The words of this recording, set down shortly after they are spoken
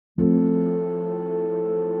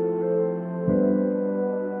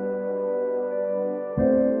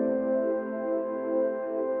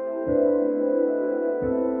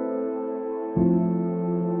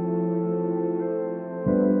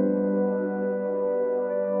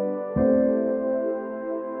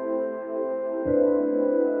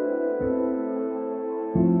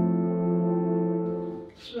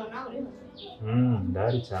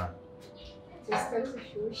zirahari cyane. Zikaba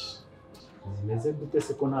zishyushye. Zimeze gute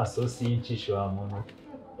se ko nta sosi y'incisho wa muntu?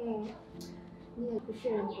 Niyo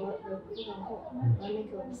gushira ngo bavuga ngo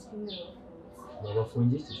baneke bamusimira.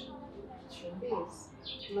 Babafungikije. Chimbezi.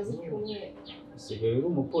 Maze icyumweru. Usigaye uri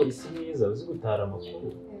umupolisi mwiza uzi gutara amakuru.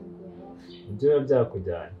 Ibyo biba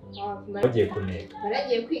byakujyanye. Bagiye kuneka.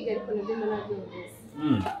 Baragiye kwiga ariko nabyo manabyumvise.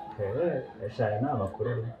 Ashaya nta makuru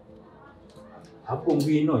ari. Ahubwo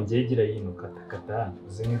ngwino ngegira yino katakata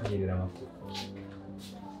uze nkibwirira amakuru.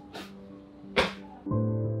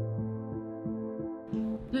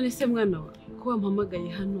 None se mwana wa ko wampamagaye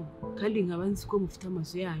hano kandi nkaba nzi ko mufite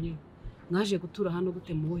amazu yanyu mwaje gutura hano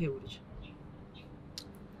gute mu buhe buryo?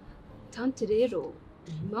 Tante rero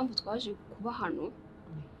impamvu twaje kuba hano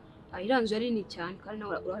iranzu ari ni cyane kandi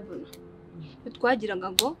nawe urabibona. Twagiraga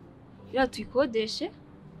ngo ira tuyikodeshe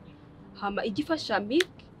hama igifasha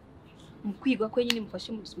Meek mu kwiga kwe nyine mufashe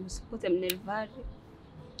mu support minervale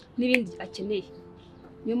n'ibindi akeneye.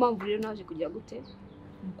 Niyo mpamvu rero naje kujya gute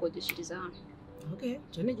mukodeshereza hano. Okay,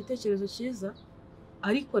 cyo ni igitekerezo cyiza.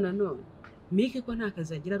 Ariko nanone Meek ko nta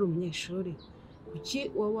kazi agira ari umunyeshuri.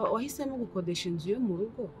 Kuki wahisemo gukodesha inzu yo mu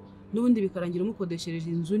rugo n'ubundi bikarangira umukodeshereje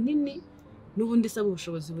inzu nini n'ubundi saba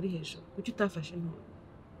ubushobozi buri hejuru? Kuki utafashe nto?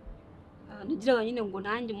 Nagiraga nyine ngo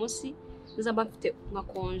nanjye munsi nzaba mfite nka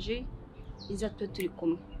konje iza turi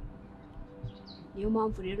kumwe. Niyo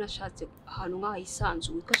mpamvu rero nashatse ahantu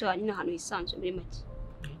nk'ahisanzuye ko cyane nyine ahantu hisanzuye muri make.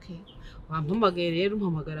 Okay. Wampamagaye rero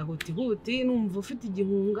umpamagara huti numva ufite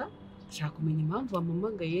igihunga. Nshaka kumenya impamvu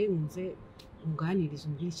wampamagaye nze unganiriza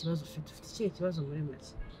umbwira ikibazo ufite ikihe kibazo muri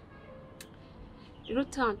make. Rero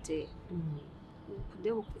Tante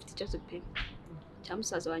kudeba ufite ikibazo pe cya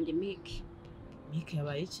musaza wanjye Meek. Meek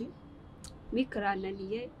yabaye iki? Meek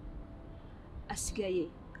arananiye asigaye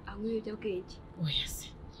anywa ibiyobyabwenge. Oya se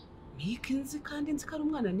Meek nzi kandi nzi ko ari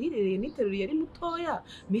umwana nirereye niteruriye ari mutoya.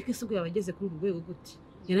 Meek isugo yabageze kuri urwego gute?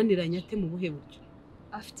 Yananiranye ate mu buhe buryo?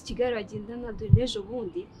 Afite ikigare bagendana dore n'ejo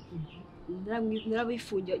bundi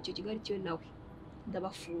narabifungiye icyo kigare cyo nawe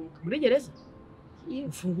ndabafunga muri gereza.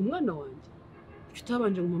 Ufunga umwana wanjye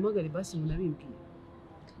utabanje ngo umpamagare basi munabimbwiye.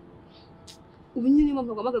 Ubu nyine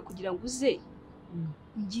mpamvu ngomba kugira ngo uze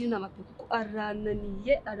ngire inama pe kuko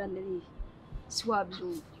arananiye si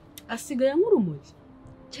wabyumva. Asigaye nk'urumogi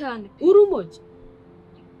cyane pe. Urumogi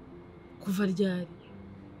kuva ryari?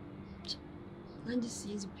 Nanjye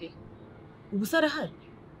sinzi pe. Ubu sarahari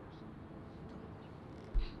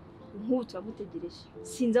nk'ubu turamutegereje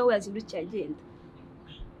sinzi aho yazindukiye agenda.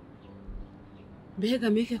 Mbega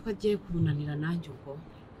Meek ko agiye kumunanira nanjye ubwo.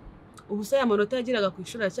 Ubu se amanota yagiraga ku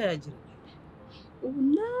ishuri acyayagira? Ubu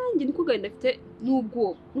nanjye niko gahunda afite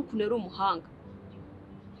n'ubwo n'ukuntu ari umuhanga.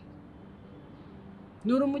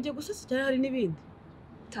 Nurumugiye gusa cyane hari n'ibindi.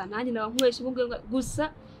 Nanjye naba nkwesha ubwo gusa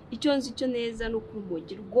icyo nzi cyo neza no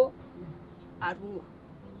kumugira ubwo arunywa.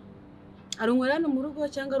 Arunywera no mu rugo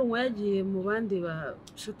cyangwa arunwa yagiye mu bandi ba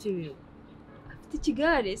shuti biwe? Afite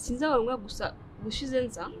ikigare sinzi aho gusa gushize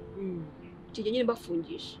nza. Icyo nyine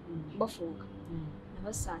bafunga.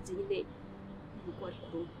 Nabasanze nyine ubwo ari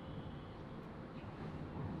kuruma.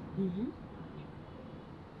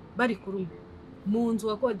 Bari kuruma mu nzu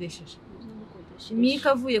wakodesheje? Meek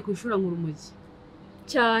avuye ku ishuri nk'urumogi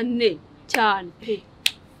cyane pe.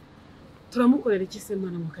 Turamukorera iki se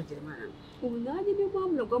mwana mukagira imana? Ubu nanjye niyo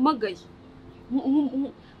mpamvu nagwamagaye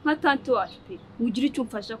nka tante wacu pe ugira icyo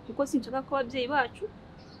umfasha kuko sinshaka ko ababyeyi bacu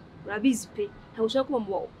urabizi pe ntabwo ushaka ko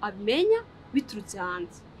mama abimenya biturutse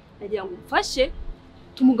hanze. Nagira ngo umfashe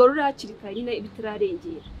tumugarure hakiri kare nyine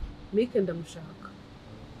ibitararengera. Meek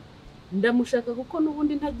ndamushaka kuko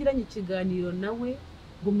n'ubundi ntagiranye ikiganiro nawe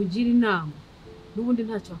ngo mugire inama. N'ubundi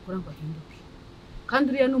ntacyo akora ngo ahinduke. Kandi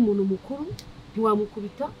uriya ni umuntu mukuru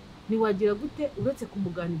ntiwamukubita ntiwagira gute uretse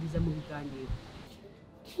kumuganiriza mu biganiro.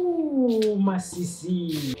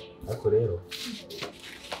 Masisi. Ako rero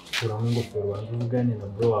kuramo ingofero wanjye uvugane na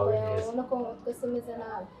bro wawe neza. Ubona ko twese meze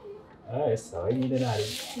nabi. Sawa nyine nari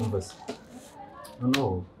umva se.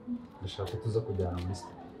 Noneho ndashaka tuza kujyana muri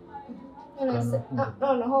studio.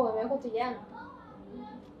 Noneho wabera ko tujyana?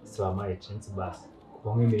 Sawa my chance basi.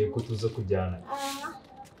 Wamwemereye ko tuza kujyana.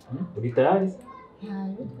 Uri tayari?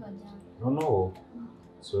 Ntabwo twajyana. Noneho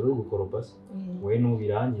soro gukoropa se. We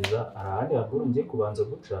nubirangiza arahandi aburo ngiye kubanza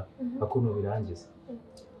guca ako nubirangiza.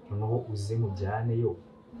 Noneho uze mujyane yo.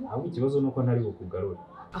 Ahubwo ikibazo nuko ntari bukugarura.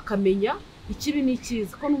 Akamenya ikibi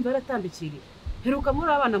n'ikiza ko numva yaratambikiriye. Heruka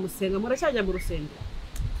muri abana musenga muracyajya mu rusengero?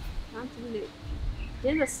 Nanti nyine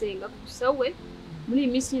genda senga gusa we muri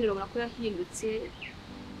iyi minsi nyine urabona ko yahindutse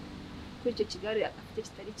kuri icyo kigare afite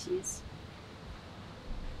kitari cyiza.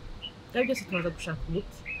 Kandi byose tubaza gushaka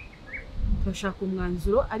umuti. turashaka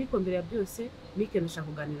umwanzuro ariko mbere ya byose Meek ndashaka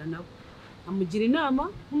kuganira nawe amugira inama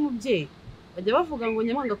nk'umubyeyi bajya bavuga ngo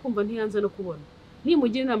nyamwanga kumva ntiyanze no kubona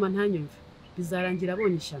nimugira inama ntanyumve bizarangira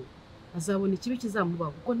abonye ishyano azabona ikibi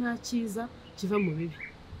kizamubaho kuko nta cyiza kiva mu bibi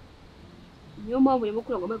niyo mpamvu urimo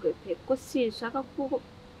kurangwa pe kuko sinshaka ko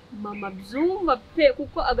mama byumva pe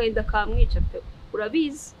kuko agahinda kamwica pe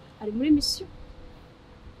urabizi ari muri mission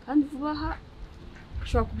kandi vuba aha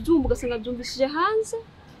ushobora kubyumva ugasanga byumvishije hanze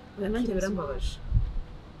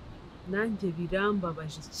nanjye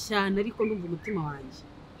birambabaje cyane ariko ndumva umutima wanjye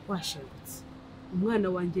washengutse umwana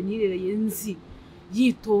wanjye nirereye nzi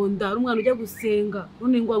yitonda ari umwana ujya gusenga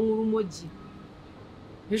none ngo anywe urumogi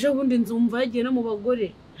ejo bundi nzumva yagiye no mu bagore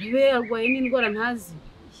abe yarwaye n'indwara ntazi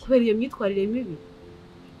kubera iyo myitwarire mibi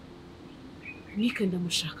Meek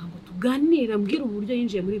ndamushaka ngo tuganire ambwira uburyo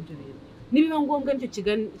yinjiye muri ibyo bintu nibiba ngombwa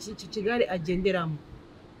nicyo kigare agenderamo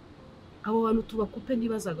abo bantu tubakupe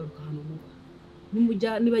ntibazagaruka hano mu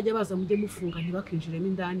nibajya baza mujye mufunga ntibakinjiremo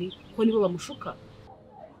indani ko nibo bamushuka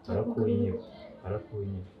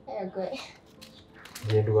arakunye yego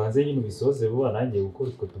genda ubanze nyine ubisoze vuba nanjye gukora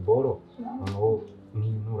utwo tuboro noneho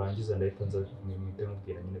nurangiza ndahita nza mwite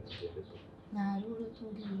mubwira nyine tugende tu nta ruro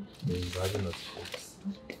tubwira baje no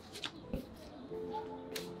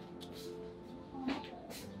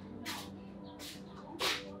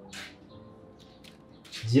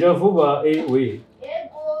gira vuba we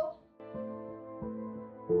yego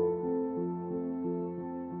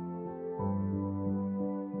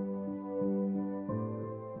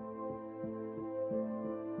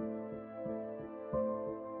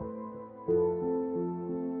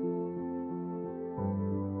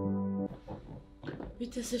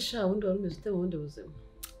bite se sha wundi wari umeze ute mu bundi buzima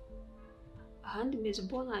ahandi meze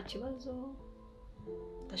bo nta kibazo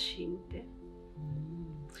ndashima pe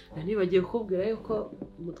nibagiye kukubwira yuko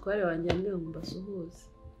umutware wanjye yambwiye ngo mbasuhuze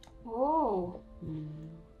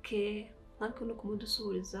okay natwe no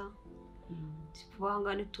kumudusuhuriza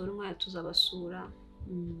vuba nitora umwanya tuzabasura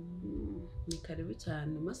ni karibu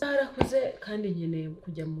cyane amasaha arakuze kandi nkeneye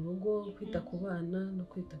kujya mu rugo kwita ku bana no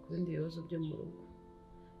kwita ku bindi bibazo byo mu rugo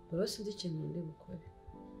baba sinzi ikintu ndi bukore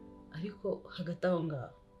ariko hagati aho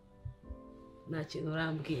ngaho nta kintu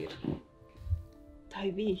urambwira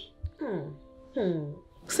tabi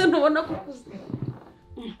se ntubona ko ukuze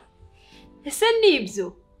ese nibyo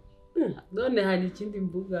none hari ikindi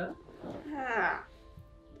mbuga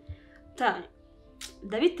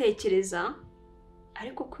ndabitekereza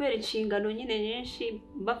ariko kubera inshingano nyine nyinshi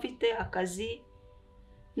mba mfite akazi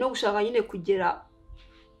no gushaka nyine kugera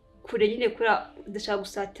kure nyine kura ndashaka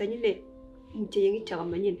gusatira nyine mukeye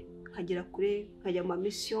nk'icyama nyine nkagera kure nkajya mu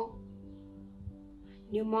mission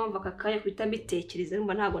niyo mpamvu aka kanya kuhita mbitekereza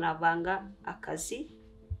numva ntabwo navanga akazi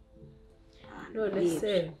none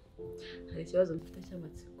se hari ikibazo mfite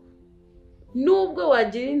cy'amatsiko nubwo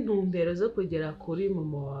wagira intumbero zo kugera kuri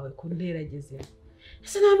mama wawe ku ntera agezeho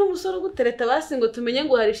ese nta n'umusore ugutereta basi ngo tumenye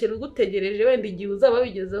ngo hari ishyira ugutegereje wenda igihe uzaba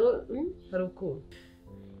bigezeho hari ukuntu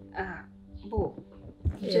bo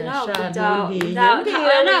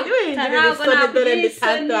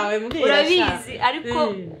urabizi ariko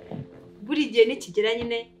buri gihe nikigera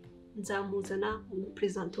nyine nzamuzana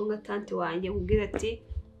umuperezida w'unga Tante wanjye mubwira ati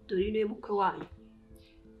dore niwe mukwe wanyu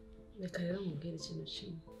reka rero mubwire ikintu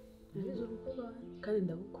kimwe narize urugo kandi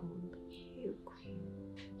ndagukunda yego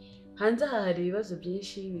hanze aha hari ibibazo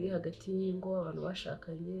byinshi biri hagati y'ingo abantu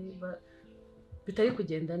bashakanye bitari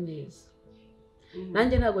kugenda neza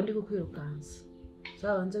nanjye ntabwo ndi kukwirukansa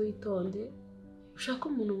uzabanze witonde ushaka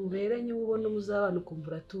umuntu muberanye ubona muzabana ukumva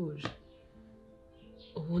uratuje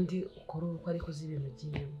ubundi ukora uko ariko uzi ibintu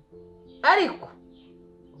ugiyemo ariko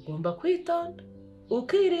ugomba kwitonda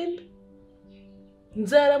ukirinda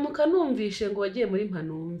nzaramuka numvishe ngo wagiye muri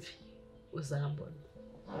mpanumvi uzambona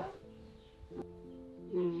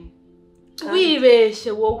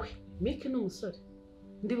wibeshye wowe Meek ni umusore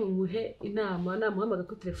ndi bumuhe inama namuhamagara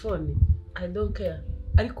kuri telefone I don't care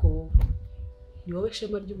ariko wowe ni wowe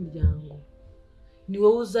shema ry'umuryango ni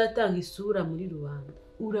wowe uzatanga isura muri rubanda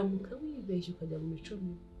uramuka wibeshye ukajya mu mico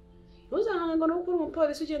mibi ntuzahanga no gukora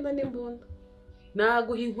umupolisi ugenda n'imbunda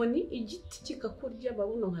naguha inkoni igiti kikakurya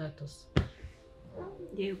babuno nkayatosa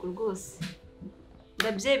yego rwose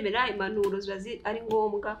ndabyemera impanuro ziba ari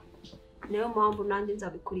ngombwa niyo mpamvu nanjye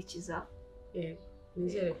nzabikurikiza yego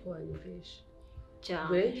nizere ko wanyumvishe cyane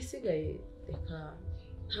ubwo rero igisigaye reka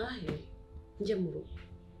ntahe njye mu rugo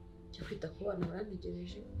cyo kwita ku bana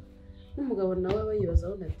barantegereje n'umugabo nawe aba yibaza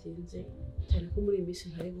aho natinze cyane ko muri iyi minsi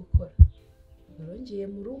ntari gukora rero ngiye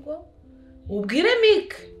mu rugo ubwire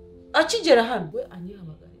Meek akigera hano we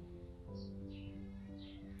anyihamagare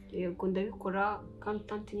yego ndabikora kandi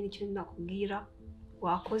Tante nyine ikintu nakubwira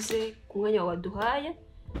wakoze ku mwanya waduhaye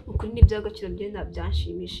ukuri n'iby'agaciro bye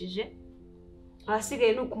byanshimishije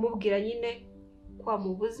ahasigaye ni ukumubwira nyine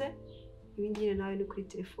kwamubuze ibingiye nawe ni kuri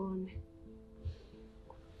telefone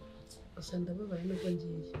gusa ndababaye nubwo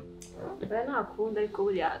ngiye baya ntakunda ariko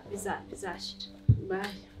buriya bizashira bye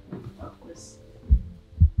wakoze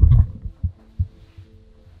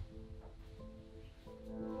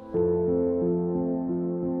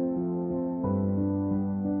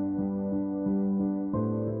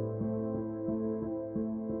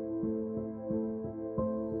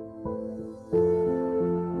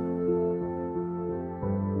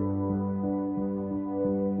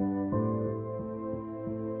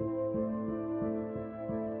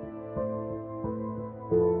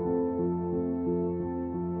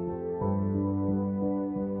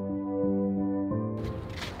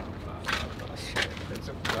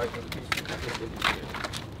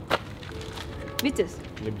biteze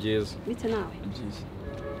ni byiza bite nawe ni byiza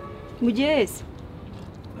mugiye hese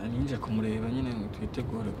ninjye kumureba nyine ngo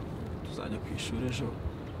twitegure tuzajya ku ishuri ejo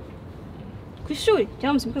ku ishuri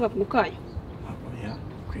cyangwa musimbuka ku mukayo oya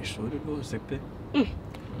ku ishuri rwose pe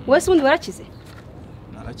wese ubundi warakize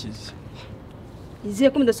narakize yizeye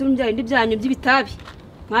ko mudasubira mu byayi byanyu by'ibitabi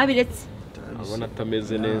mwabiretse abona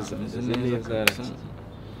atameze neza ameze neza yarakize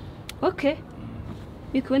okay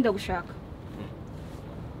Meek wenda gushaka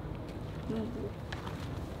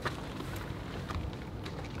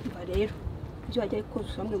mba rero ibyo wajya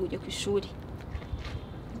koza hamwe ngo ujye ku ishuri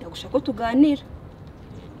ndagushaka ko tuganira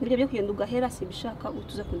muri byo kugenda ugahera simbishaka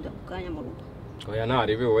utuza kunda kuganya mu rugo oya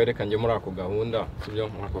ntaribe wereka njye muri ako gahunda sibyo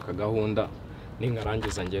muri ako kagahunda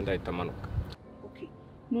ninkarangiza ngenda ahita amanuka okay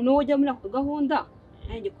noneho ujya muri ako gahunda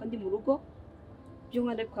nanjye ko ndi mu rugo byo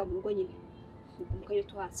nkanda kwa mu rugo nyine umukayo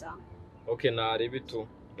tuhansanga okay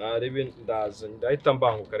naribe ndaza ndahita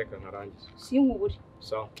mbanguka reka nkarangiza sinkubure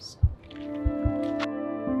sawa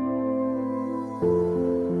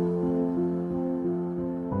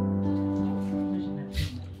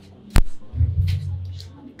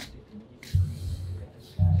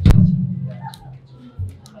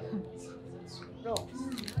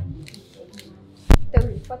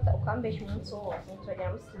Fata ukambesha umunsi wose tuzagera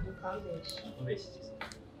muri studio ukambesha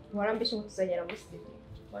warambesha ngo tuzagera muri studio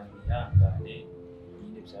Ihangane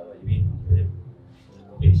nyine byabaye ibintu mbere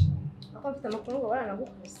kubeshya ako mfite amakuru ngo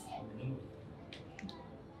baranagukubise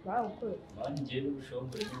barawukuru abandi ngiye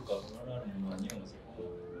n'ubushongore bw'ukavuna n'umuntu wanyoze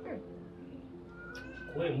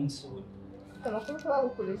kuwe munsi we mfite amakuru ko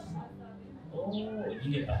bagukubise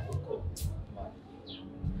nyine ahubwo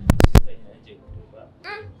yagiye kureba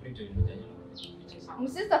kuri ibyo bintu bijyanye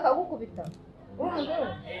umusista akagukubita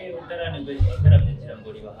utaranirwa agaramye ngira ngo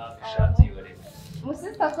riba hafi ishati yiwe rero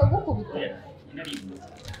umusista akagukubita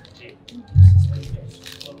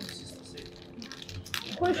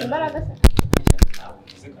ukoresha imbaraga se ntabwo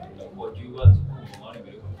uzi kandi ko wagiye ubanza ukumva umwanya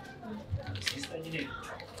mbere ko sisita nyine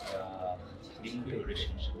iri muri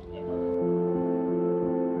relationship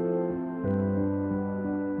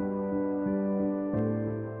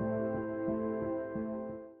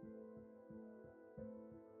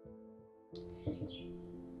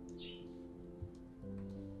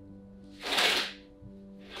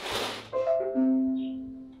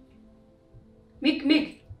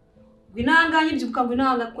Meek gwinanganye byuka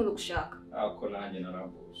gwinanga kuno gushaka ako nanjye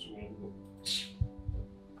narabuze ubwo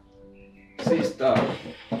sister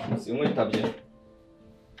simwitabye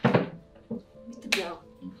bite byawe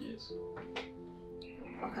yes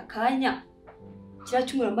aka kanya kira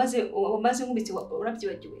cyumura maze nkubitse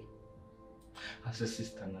urabyibagiwe ase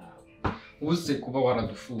sister nawe uze kuba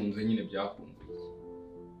waradufunze nyine byakumbuye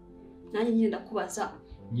nanjye nyine ndakubaza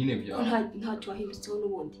nyine bya ntacyo wahindutseho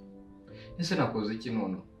n'ubundi ese nakoze iki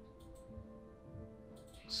none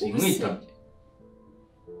simwitabye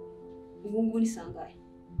ubu ngubu ni sangahe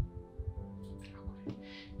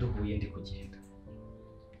duhuye ndi kugenda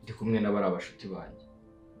ndi kumwe n'abari abashuti banjye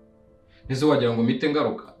nese wagira ngo mite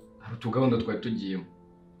ngaruka hari utugahunda twari tugiyemo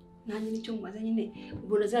nanjye nicyo mumaze nyine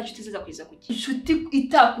ubona za nshuti ziza kwiza kuki inshuti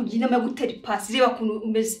itakugira inama yo gutera ipasi reba ukuntu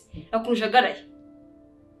umeze ukuntu ujagaraye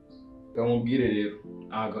gamubwire rero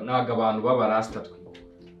naga abantu b'abarasta twe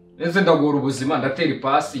nese ndagora ubuzima ndatera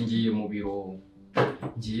ipasi ngiye mu biro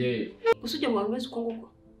ngiye usujye mu bantu bese uko nguko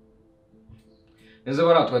nese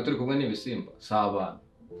bara twari turi kumwe n'ibisimba sabana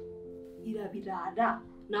irabirara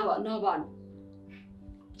n'abantu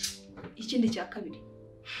ikindi cya kabiri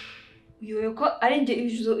uyoye ko ari nge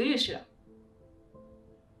ijuzo irishira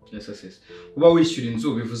nese uba wishyura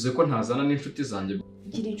inzu bivuze ko ntazana n'inshuti zanjye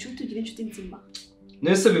gira inshuti nzima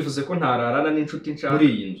nese bivuze ko ntararana n'inshuti nshaka muri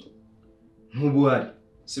iyi nzu ntubuhari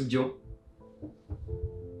sibyo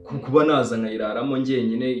kuba naza nkayiraramo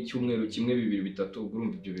njyenyine icyumweru kimwe 2 3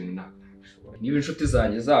 urumva ibyo bintu ntabwo niba inshuti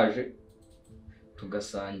zanjye zaje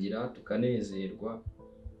tugasangira tukanezerwa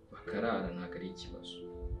bakarara ntabwo ari ikibazo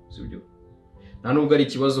sibyo nta nubwo ari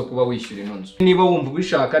ikibazo kuba wishyura ino nzu niba wumva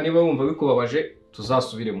ubishaka niba wumva bikubabaje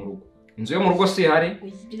tuzasubire mu rugo inzu yo mu rugo si ihari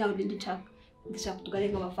ndashaka tugare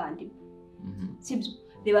nk'abavandimwe sibyo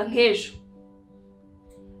reba nk'ejo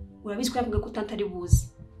urabizi ko yavuga ko Tante ari buzi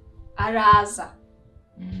araza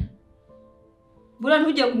buriya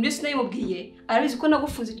ntujya ngo mbese nayimubwiye arabizi ko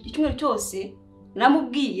nagufunze icyumweru cyose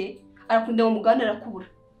namubwiye arakunda mu muganda arakubura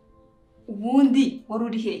ubundi wari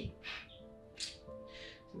uri hehe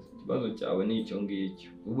ikibazo cyawe ni icyo ngicyo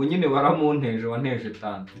ubu nyine waramunteje wanteje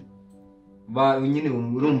Tante nyine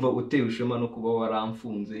urumva utewe ishema no kuba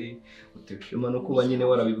waramfunze utewe ishema no kuba nyine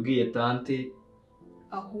warabibwiye Tante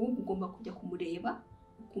ahubwo ugomba kujya kumureba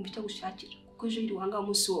ukumva icyo gushakira kuko ejo yiri wanga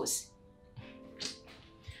umunsi wose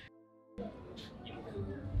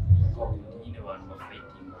nyine abantu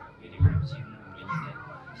bafighting biri mu kintu nyine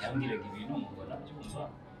yambwiraga ibintu ngo nabyumva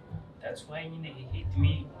that's why nyine he hit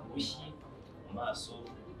me urushyi mu maso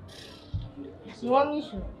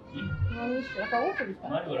Niwamwishyura akagukubita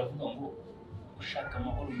mari baravuga ngo ushaka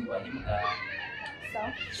amahoro yubaha imbwa sawa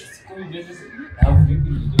siko bimeze se ntabwo uri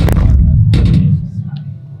kuri ibyo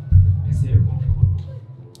ese rero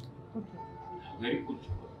very good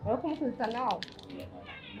barakumukubiza nawe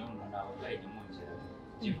ntabwo bwahise munzira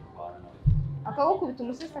byitwara nawe akagukubita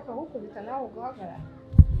umusisi akagukubita nawe ugahagarara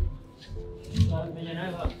nzamenya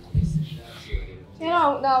nawe bakubise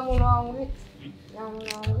nta muntu wamubitse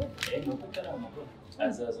nuko utari amaguru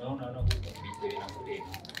azaza aho nawe bitewe na kureba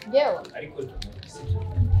yewe ariko sibyo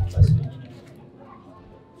basuye nyine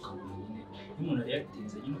ukabona nyine iyo umuntu yari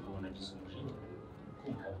yatinze nyine ukabona agize umujinya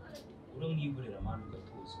kumva uramwihorera amahane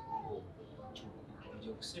ugatuza kuko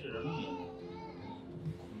ujya guserera n'umuntu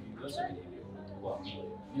ibibazo birebire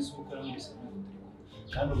wamwihorera neza uko ukora muri sena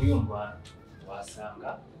kandi ubu yumva wasanga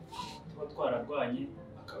tuba twararwanye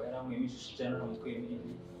akaba yaramwemo ijisho cyangwa n'umutwe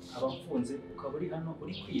n'ibindi aba mfunze ukaba uri hano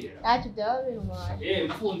uri kwirera ntacyo byaba birumaye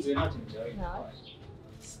mfunze ntacyo byaba bitwaye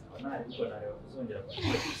nari ubwo nareba kuzongera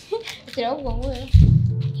ukira ubwo nguye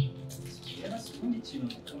rero ubundi ikintu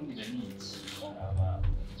mukundira ni iki aba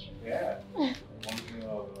umwe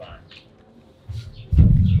w'abandi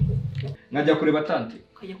nkajya kureba Tante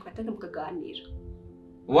ukajya kuri Tante mukaganira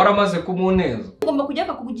waramaze kumuneza ugomba kujya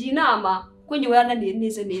akakugira inama kuko njye warananiye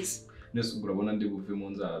neza nese urabona ndi buve mu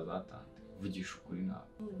nzara za Tante vugisha ukuri nawe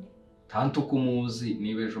Tante uko umuzi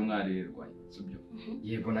niba ejo mwarirwanye sibyo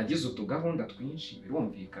yego nagize utugahunda twinshi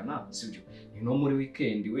birumvikana sibyo ni no muri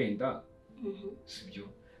weekend wenda sibyo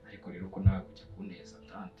ariko rero ko nawe kujya kuneza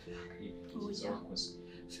Tante wakoze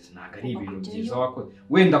ntabwo ari ibintu byiza wakoze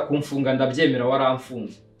wenda kumfunga ndabyemera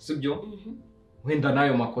waramfunze sibyo wenda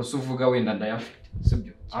nayo makosa uvuga wenda ndayafite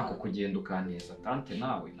sibyo ako kugenda ukaneza Tante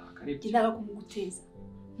nawe ntabwo ari byo ntabwo kumuguteza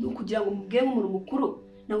ni ukugira ngo mubwire nk'umuntu mukuru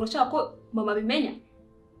ntabwo nshaka ko mama abimenya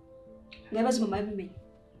ngabaze mama abimenya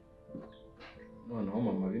noneho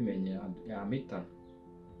mama abimenya yamitana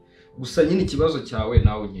gusa nyine ikibazo cyawe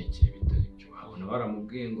nawe unkekeye bitari byo wabona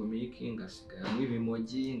baramubwiye ngo Meek ngasigaye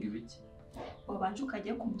nk'ibimogi ngibiki wabanje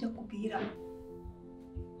ukajya kumujya kubwira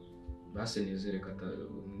base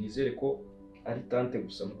nizere ko ari Tante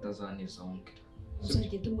gusa mutazaneza wonke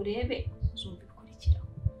uzagenda umurebe uzumva bikurikira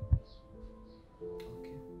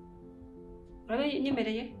urabe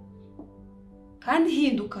nyemereye kandi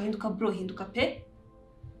hinduka bro hinduka pe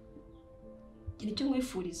icyo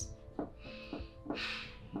mwifuriza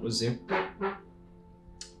uzi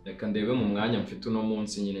reka ndebe mu mwanya mfite uno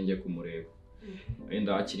munsi nyine njye kumureba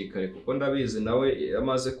wenda hakiri kare kuko ndabizi nawe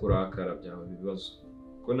yamaze kurakara byawe ibibazo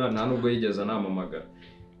ko nta nubwo yigeze anamamagara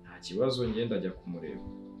nta kibazo ngenda ajya kumureba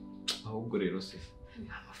ahubwo rero se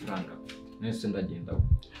amafaranga nese ndagenda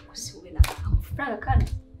gusiwe na amafaranga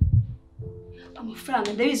kandi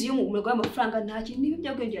amafaranga ndabizi iyo umuntu agwa amafaranga nta kintu niba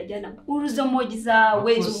byagwenge yajyana uruza mogi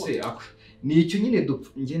zawe z'umuntu nicyo nyine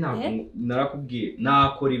nge narakubwiye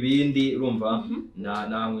nakora ibindi urumva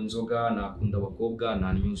nanywa inzoga nakunda abakobwa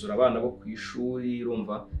nanyuzura abana bo ku ishuri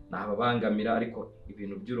urumva nababangamira ariko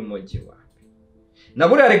ibintu by'urumogi wapi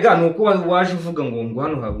naburiya rega nuko waje uvuga ngo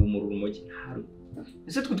hano hari urumogi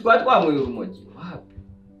ese twe twanyweye urumogi wapi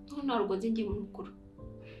nta rugo nzi mu mukuru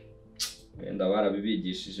wenda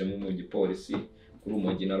barabibigishije mu gipolisi kuri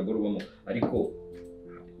urumogi narwo rubamo ariko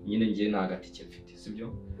nyine ngiye nta gatike mfite sibyo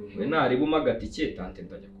we naribuma gatike Tante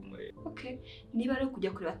ndajya kumureba okay niba ari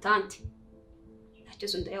kujya kureba Tante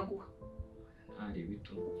ntacyo ndayaguha ntari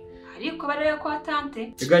bitu ariko barera kwa Tante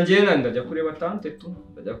ega ngiye ndajya kureba Tante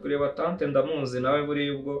ndajya kureba Tante ndamuzi nawe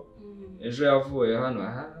buri ubwo ejo yavuye hano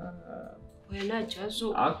oya nta kibazo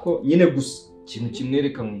ako nyine gusa ikintu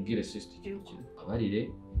kimwereka mubwire sister abarire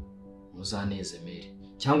muzaneze mere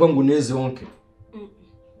cyangwa ngo uneze wonke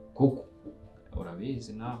kuko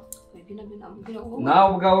urabizi nawe nawe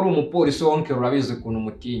ubwawe uri umupolisi wonke urabizi ukuntu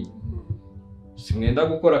umutinya simwenda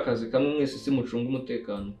gukora akazi kamwe mwese simucunga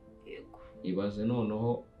umutekano ibaze noneho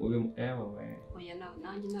ube oya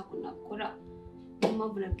nanjye ntabwo nakora niyo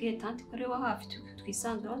mpamvu nabwiye tante ko ariwe hafi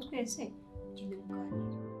twisanzuraho twese tugende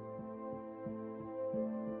muganira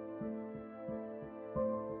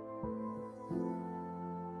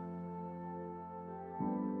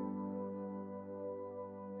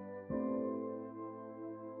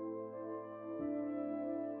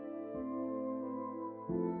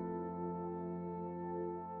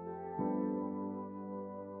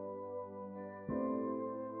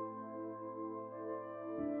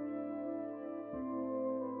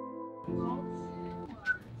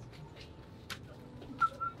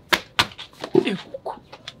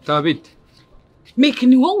Tabite Meek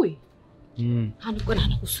ni wowe ntabwo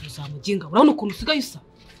ntanagusubiza muginga urabona ukuntu usigaye usa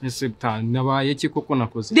ese nabaye iki koko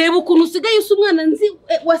nakoze reba ukuntu usigaye usa umwana nzi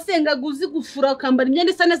wasengaga uzi gufura akambara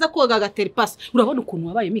imyenda isa neza koga agatera ipasi urabona ukuntu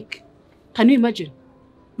wabaye Meek can you imagine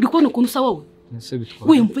uri kubona ukuntu usa wowe ese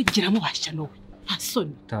bitwaye we mvugiramo basha nowe nta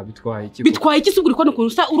soni tabitwaye iki bitwaye iki uri kubona ukuntu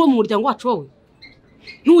usa uri mu muryango wacu wowe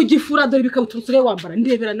ntugifura dore bikabuturutse wambara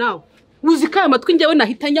ndebera nawe uzi ko amatwi njyewe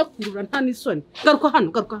nahita nyakurura nta n'isoni garuka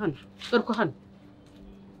hano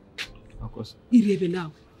akoze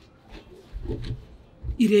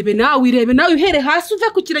irebe nawe uhere hasi uve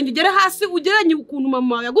ku kirenge ugere hasi ugeranye ukuntu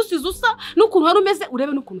mama yagusize usa n'ukuntu wari umeze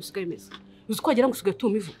urebe n'ukuntu usigaye umeze uzi ko wagira ngo usigaye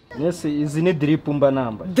utuma ivu nese izi ni drip mba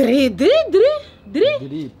namba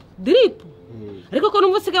drip ariko ko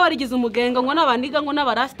numva usigaye warigize umugenga ngo n'abaniga ngo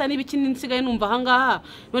n'abarasta n'ibiki nsigaye numva ahangaha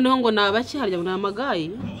noneho ngo nabaki harya ngo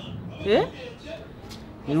namagaye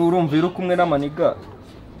ni urumva iri kumwe n'amaniga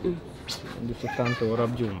ndetse Tante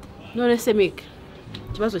warabyumva none se Meek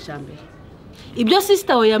kibazo cya mbere ibyo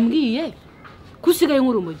sister we yambwiye kusigaye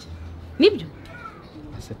nk'urumogi nibyo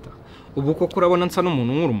aseta ubu koko urabona nsa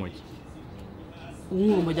n'umuntu nk'urumogi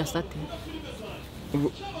nk'urumogi asate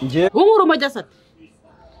nge nk'urumogi asate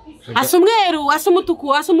asa umweru asa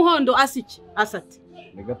umutuku asa umuhondo asa iki asate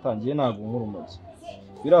bigatangiye ntabwo nk'urumogi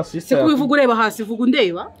bira sister se kubivuga ureba hasi vuga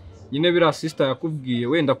undeba nyine bira sister yakubwiye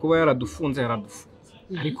wenda kuba yaradufunze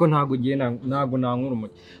ariko ntago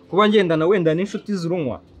nank'urumogi kuba ngendana wenda n'inshuti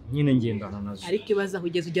z'urunywa nyine ngendana nazo ariko ibaza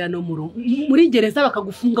kugeza ujyana no muri gereza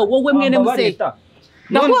bakagufunga wowe mwene museye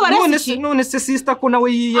none se sister ko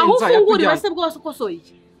nawe yiyenza aho ufungurira se bwose ukosoye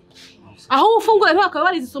iki aho ufungura nto akaba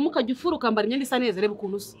barize isomo ukajya ufura ukambara imyenda isa neza reba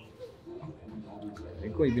ukuntu usa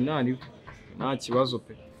ariko ibi nta kibazo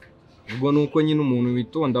pe ubwo nuko nyine umuntu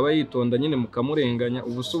witonda aba yitonda nyine mukamurenganya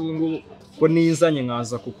ubu se ubu ngubu ko nizanye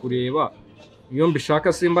nkaza kukureba iyo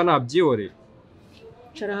mbishaka simba nabyihoreye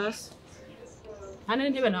icara hasi hano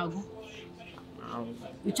n'intebe ntago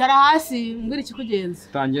icara hasi mbwira ikikugenza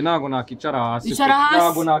Tange ntago nakicara hasi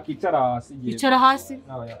ntago nakicara hasi icara hasi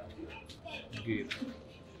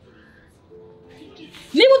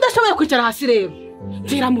niba udashoboye kwicara hasi rero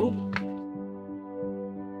mvira mu rugo